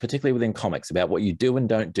rules, particularly within comics, about what you do and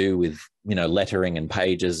don't do with, you know, lettering and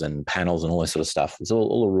pages and panels and all this sort of stuff. There's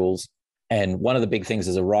all the rules. And one of the big things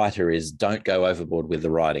as a writer is don't go overboard with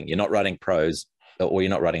the writing. You're not writing prose, or you're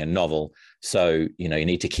not writing a novel. So, you know, you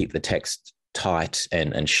need to keep the text tight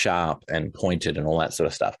and sharp and pointed and all that sort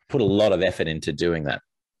of stuff. Put a lot of effort into doing that.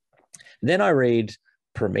 Then I read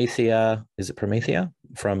Promethea. Is it Promethea?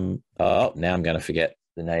 From, now I'm going to forget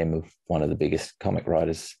the name of one of the biggest comic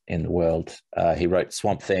writers in the world. He wrote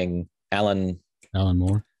Swamp Thing, Alan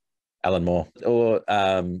Moore, or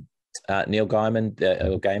Neil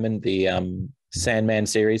Gaiman, the Sandman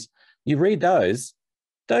series. You read those,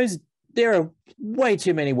 there are way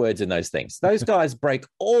too many words in those things. Those guys break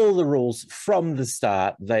all the rules from the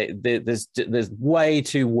start. There's way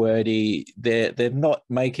too wordy. They're not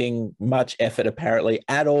making much effort apparently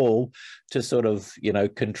at all to sort of, you know,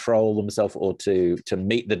 control themselves or to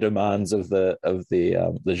meet the demands of the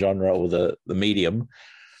genre or the medium.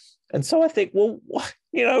 And so I think, well,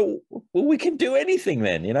 you know, we can do anything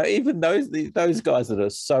then. You know, even those guys that are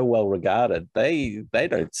so well regarded, they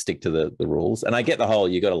don't stick to the rules. And I get the whole,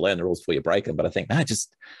 you got to learn the rules before you break them. But I think, no,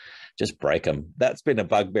 just break them. That's been a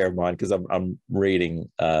bugbear of mine, because I'm reading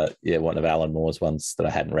one of Alan Moore's ones that I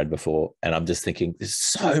hadn't read before, and I'm just thinking, there's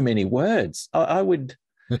so many words. I would,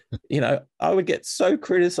 you know, I would get so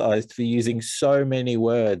criticized for using so many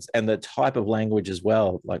words, and the type of language as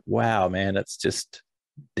well. Like, wow, man, it's just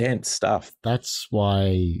dense stuff. That's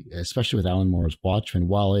why, especially with Alan Moore's Watchmen,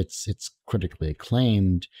 while it's critically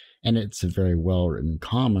acclaimed and it's a very well-written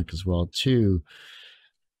comic as well too,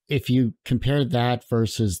 if you compare that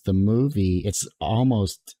versus the movie, it's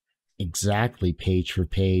almost exactly page for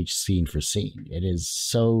page, scene for scene. It is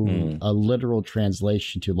so a literal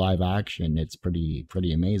translation to live action. It's pretty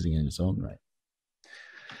amazing in its own right.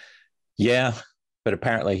 Yeah, but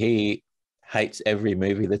apparently he hates every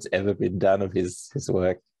movie that's ever been done of his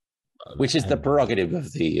work, which is the prerogative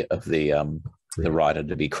of the writer,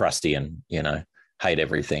 to be crusty and, you know, hate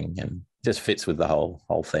everything, and just fits with the whole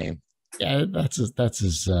theme. Yeah, that's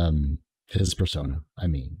his persona. I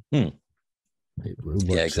mean, yeah,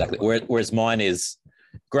 exactly. Whereas mine is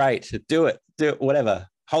great. Do it, whatever.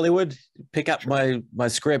 Hollywood, pick up my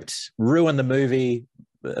script, ruin the movie,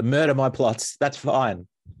 murder my plots. That's fine.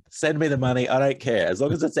 Send me the money. I don't care. As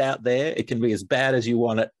long as it's out there, it can be as bad as you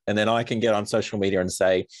want it. And then I can get on social media and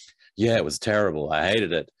say, yeah, it was terrible. I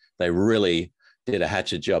hated it. They really did a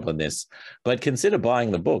hatchet job on this. But consider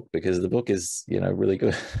buying the book, because the book is, you know, really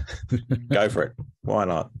good. Go for it. Why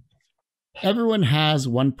not? Everyone has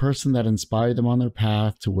one person that inspired them on their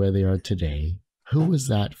path to where they are today. Who was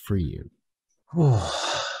that for you?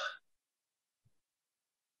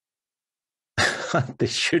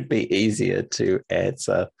 This should be easier to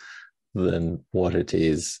answer than what it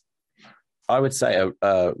is. I would say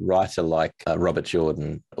a writer like Robert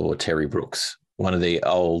Jordan or Terry Brooks, one of the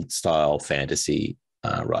old style fantasy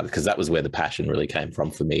writers, because that was where the passion really came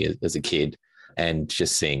from for me as a kid. And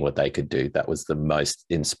just seeing what they could do, that was the most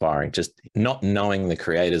inspiring. Just not knowing the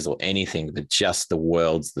creators or anything, but just the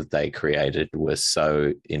worlds that they created were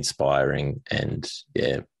so inspiring and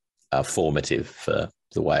formative for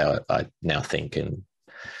the way I now think and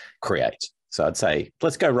create. So I'd say,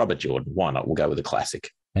 let's go Robert Jordan. Why not? We'll go with a classic.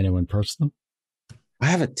 Anyone personal? I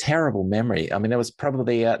have a terrible memory. I mean, there was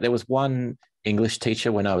probably there was one English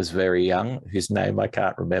teacher when I was very young, whose name I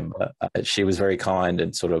can't remember. She was very kind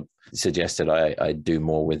and sort of suggested I do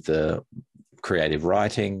more with the creative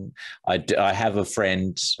writing. I have a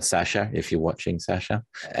friend, Sasha, if you're watching, Sasha,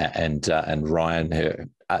 and Ryan, her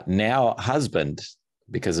now husband,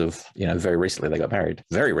 because of, very recently they got married.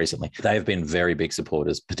 Very recently. They have been very big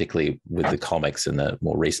supporters, particularly with the comics and the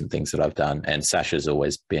more recent things that I've done. And Sasha's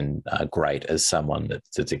always been great as someone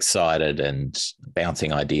that's excited and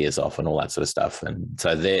bouncing ideas off and all that sort of stuff. And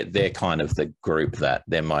so they're kind of the group that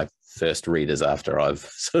they're my first readers after I've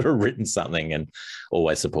sort of written something, and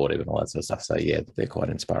always supportive and all that sort of stuff. So yeah, they're quite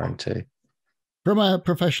inspiring too. From a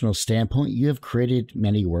professional standpoint, you have created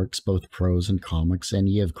many works, both prose and comics, and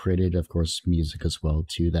you have created, of course, music as well,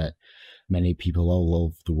 too, that many people all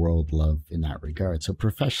over the world love in that regard. So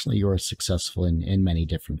professionally, you're successful in many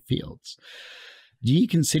different fields. Do you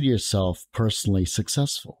consider yourself personally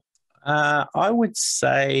successful? I would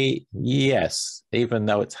say yes, even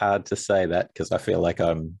though it's hard to say that because I feel like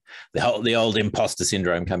I'm the old imposter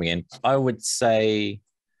syndrome coming in. I would say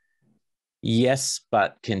yes,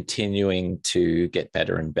 but continuing to get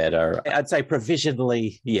better and better. I'd say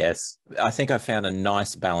provisionally, yes. I think I found a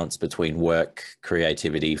nice balance between work,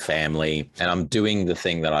 creativity, family, and I'm doing the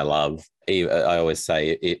thing that I love. I always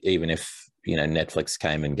say, even if, Netflix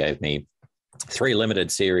came and gave me 3 limited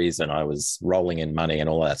series and I was rolling in money and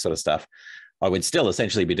all that sort of stuff, I would still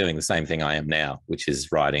essentially be doing the same thing I am now, which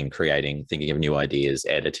is writing, creating, thinking of new ideas,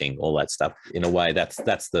 editing, all that stuff. In a way, that's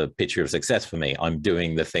the picture of success for me. I'm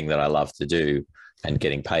doing the thing that I love to do and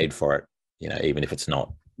getting paid for it, even if it's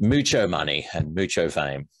not mucho money and mucho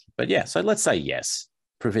fame. But yeah, so let's say yes,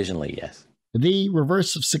 provisionally yes. The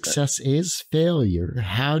reverse of success is failure.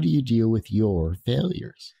 How do you deal with your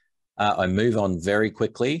failures? I move on very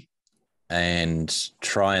quickly and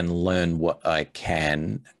try and learn what I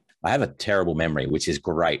can. I have a terrible memory, which is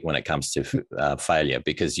great when it comes to failure,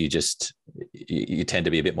 because you tend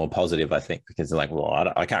to be a bit more positive, I think, because you're like,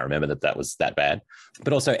 well, I can't remember that was that bad.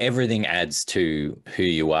 But also everything adds to who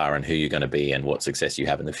you are and who you're going to be and what success you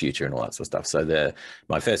have in the future and all that sort of stuff. So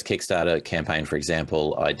my first Kickstarter campaign, for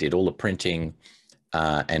example, I did all the printing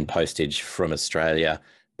and postage from Australia,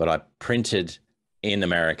 but I printed in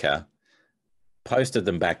America, posted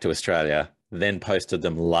them back to Australia, then posted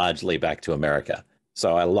them largely back to America.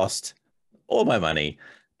 So I lost all my money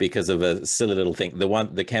because of a silly little thing.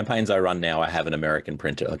 The campaigns I run now, I have an American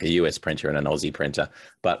printer, like a US printer and an Aussie printer.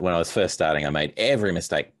 But when I was first starting, I made every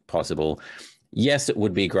mistake possible. Yes, it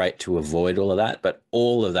would be great to avoid all of that, but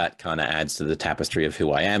all of that kind of adds to the tapestry of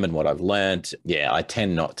who I am and what I've learned. Yeah, I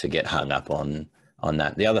tend not to get hung up on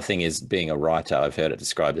that. The other thing is being a writer. I've heard it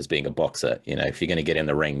described as being a boxer. If you're going to get in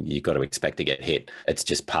the ring, you've got to expect to get hit. It's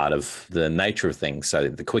just part of the nature of things. So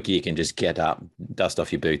the quicker you can just get up, dust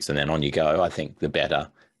off your boots, and then on you go, I think the better.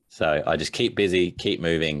 So I just keep busy, keep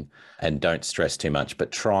moving, and don't stress too much,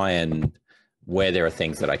 but try and, where there are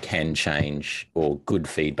things that I can change or good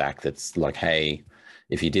feedback that's like, hey,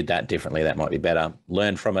 if you did that differently, that might be better.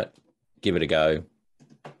 Learn from it, give it a go.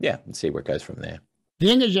 Yeah, and see where it goes from there. The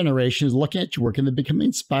younger generation is looking at your work and they become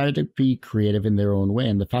inspired to be creative in their own way.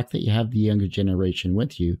 And the fact that you have the younger generation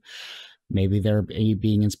with you, maybe they're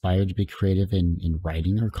being inspired to be creative in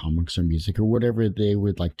writing or comics or music or whatever they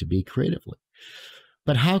would like to be creatively.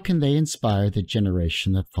 But how can they inspire the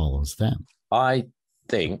generation that follows them? I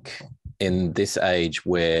think in this age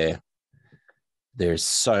where there's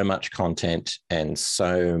so much content and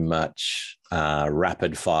so much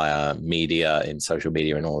rapid fire media in social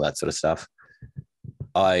media and all that sort of stuff,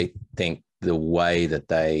 I think the way that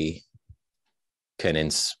they can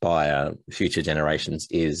inspire future generations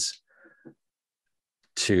is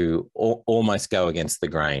to almost go against the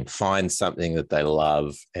grain, find something that they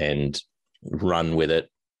love and run with it,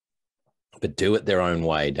 but do it their own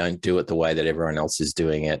way. Don't do it the way that everyone else is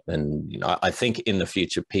doing it. And I think in the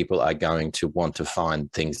future, people are going to want to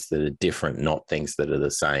find things that are different, not things that are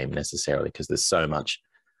the same necessarily, because there's so much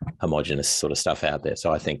homogenous sort of stuff out there.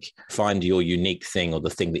 So I think find your unique thing or the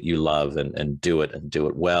thing that you love and do it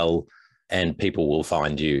well, and people will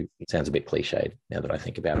find you. It sounds a bit cliched now that I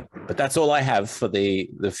think about it, but that's all I have for the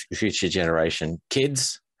future generation.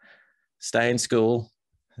 Kids, stay in school,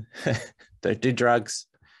 don't do drugs,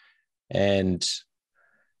 and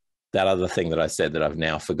that other thing that I said that I've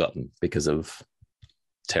now forgotten because of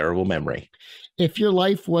terrible memory. If your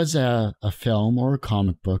life was a film or a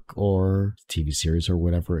comic book or TV series or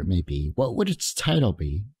whatever it may be, what would its title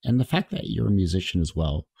be? And the fact that you're a musician as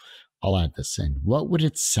well, I'll add this in. What would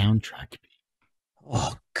its soundtrack be?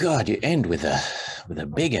 Oh God, you end with a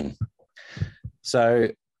big one. So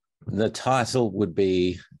the title would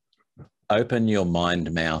be Open Your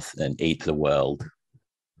Mind, Mouth, and Eat the World,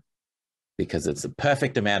 because it's the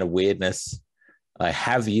perfect amount of weirdness. I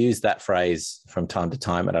have used that phrase from time to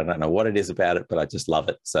time, and I don't know what it is about it, but I just love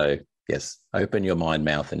it. So yes, open your mind,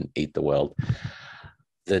 mouth, and eat the world.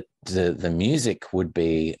 The music would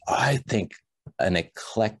be, I think, an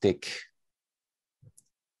eclectic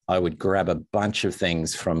I would grab a bunch of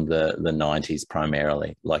things from the 90s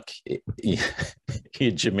primarily, like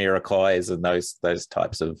your Jamiroquais and those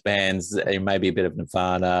types of bands, maybe a bit of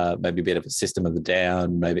Nirvana, maybe a bit of a System of a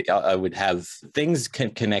Down. Maybe I would have things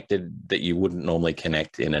connected that you wouldn't normally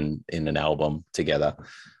connect in an album together.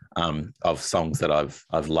 Of songs that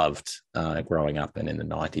I've loved growing up and in the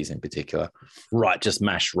 90s in particular. Right, just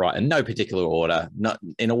mash right in no particular order, not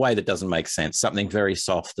in a way that doesn't make sense. Something very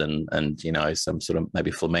soft and you know, some sort of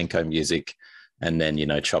maybe flamenco music, and then, you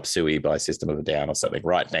know, Chop Suey by System of a Down or something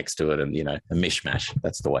right next to it, and, you know, a mishmash.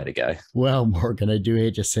 That's the way to go. Well, Morgan, I do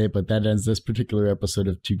hate to say it, but that ends this particular episode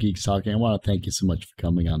of Two Geeks Talking. I want to thank you so much for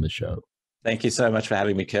coming on the show. Thank you so much for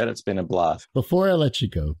having me, Kurt. It's been a blast. Before I let you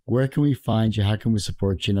go, where can we find you? How can we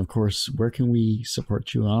support you? And of course, where can we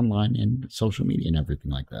support you online and social media and everything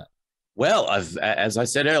like that? Well, as I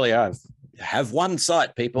said earlier, I have one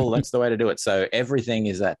site, people. That's the way to do it. So everything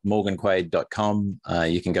is at morganquaid.com.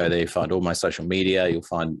 You can go there, find all my social media. You'll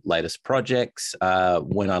find latest projects.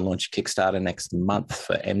 When I launch Kickstarter next month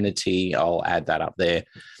for Enmity, I'll add that up there.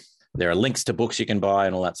 There are links to books you can buy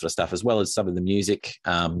and all that sort of stuff, as well as some of the music.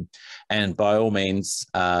 And by all means,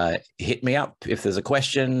 hit me up if there's a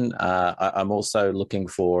question. I'm also looking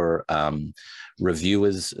for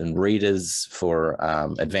reviewers and readers for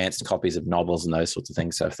advanced copies of novels and those sorts of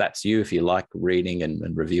things. So if that's you, if you like reading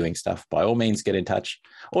and reviewing stuff, by all means, get in touch,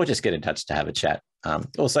 or just get in touch to have a chat.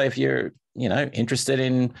 Also, if you're, you know, interested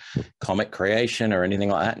in comic creation or anything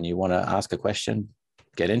like that, and you want to ask a question,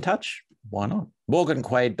 get in touch. Why not?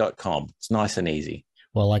 morganquaid.com. It's nice and easy.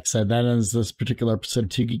 Well, like I said, that ends this particular episode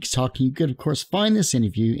of Two Geeks Talking. You could, of course, find this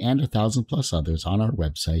interview and 1,000+ others on our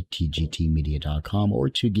website, tgtmedia.com or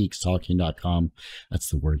twogeekstalking.com. That's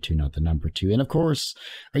the word two, not the number two. And, of course,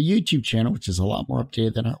 our YouTube channel, which is a lot more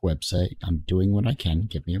updated than our website. I'm doing what I can.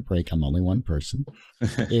 Give me a break. I'm only one person.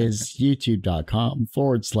 is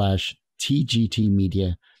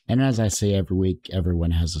youtube.com/TGTmedia. And as I say every week,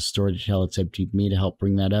 everyone has a story to tell. It's up to me to help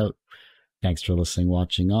bring that out. Thanks for listening,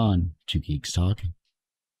 watching on Two Geeks Talking.